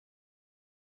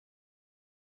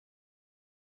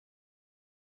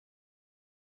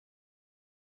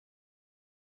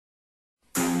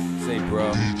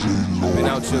bro. Been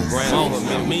out your grandma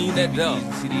for me. Mean that dog.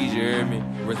 CDs, you heard me?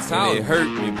 Retarded. It hurt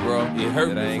me, bro. It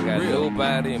hurt me. I ain't got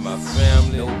nobody in my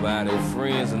family, nobody, no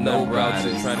friends, or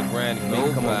nobody trying to grind and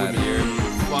make come up with me.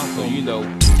 So you know,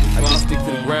 I just stick to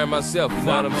the grind myself. You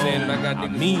know what I'm saying? And I got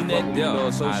niggas mean that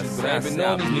dog. But I been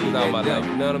knowing these niggas all my life.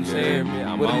 You know what I'm saying?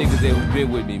 What the niggas that who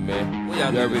been with me, man? You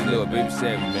already know, baby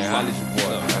Savage, man. Holla at your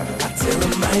boy. I tell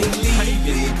them I ain't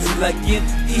leaving until I get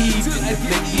even. If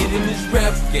they get in this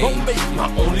rap game, my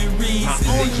only reason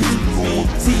they used to be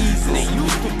teasing. They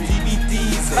used to be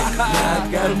DVDs. Now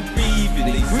I got them breathing.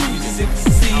 They breathing 6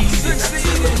 seasons. I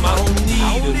tell them I don't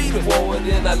need them. Forward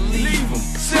and I leave them.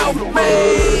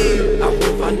 Self-made. I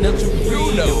want financial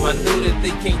freedom. I know that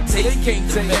they can't take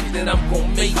the fact that I'm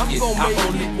gon' make it. I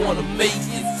only wanna make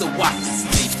it so I can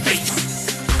see their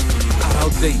faces. Out all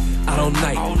day, out all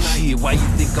night. Shit, why you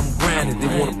think I'm grinding?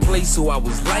 They wanna play, so I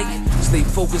was like, stay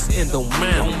focused and don't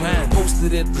mind them.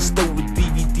 Posted at the store with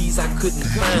DVDs, I couldn't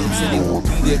find them. Said they would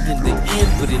be there in the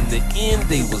end, but in the end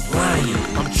they was lying.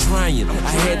 I'm trying,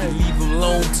 I had to leave them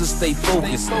alone to stay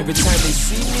focused. Every time they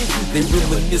see me, they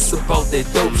reminisce about that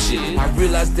dope shit. I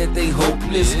realize that they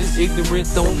hopeless, ignorant,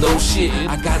 don't know shit.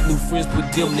 I got new friends,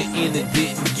 but them the end it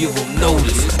didn't give them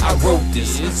notice. I wrote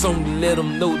this song to let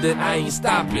them know that I ain't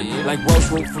stopping. Like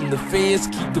Ross wrote from the feds,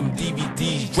 keep them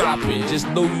DVDs dropping. Just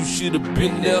know you should've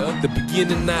been there, the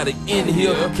beginning, not the end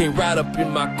here. Can't ride up in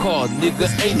my car, nigga,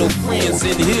 ain't no friends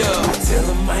in here. I tell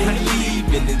them I ain't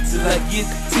leaving until I get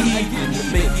even to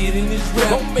make it in this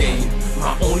rap game.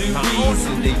 My only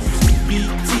reason they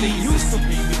used to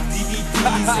be with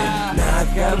DVDs, and now I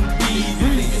got them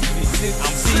beating. They used to be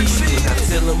succeeding. I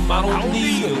tell them I don't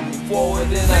need them. Move forward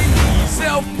and I need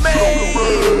self-made.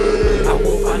 I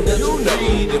won't find nothing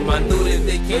freedom. I know that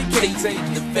they can't take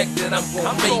the fact that I'm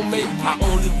gonna make it. I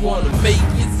only wanna make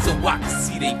it so I can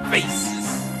see their faces.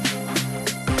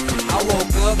 I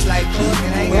woke up like fuck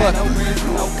and ain't got no friends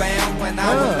and no fam. When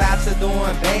I was out here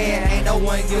doing bad, ain't no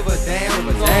one give a damn.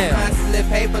 Was on constantly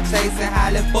paper chasing,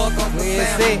 highly fuck on the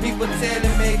sound. People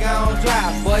telling me go on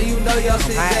drive, boy you know your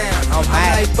shit down. I'm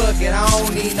like fuck it, I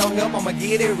don't need no help, I'ma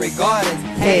get it regardless.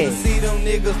 Hate to see them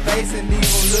niggas facing, leave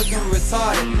them looking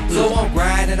retarded. So I'm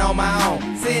grinding on my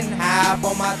own, sitting high up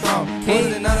on my throne.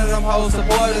 Wasn't none of them hoes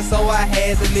supporters, so I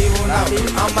had to leave them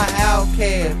alone. I'm an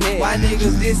outcast, why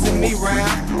niggas dissing me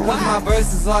round? My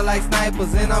verses are like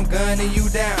snipers and I'm gunning you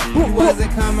down. You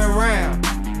wasn't coming round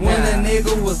when a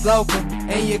nigga was local,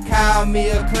 and you called me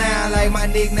a clown like my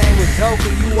nickname was Joker.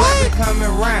 You wasn't coming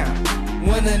round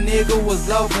when a nigga was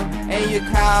local, and you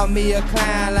called me a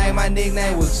clown like my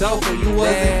nickname was Joker. You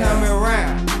wasn't coming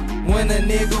round when a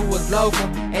nigga was local,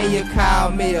 and you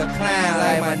called me a clown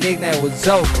like my nickname was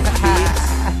Joker.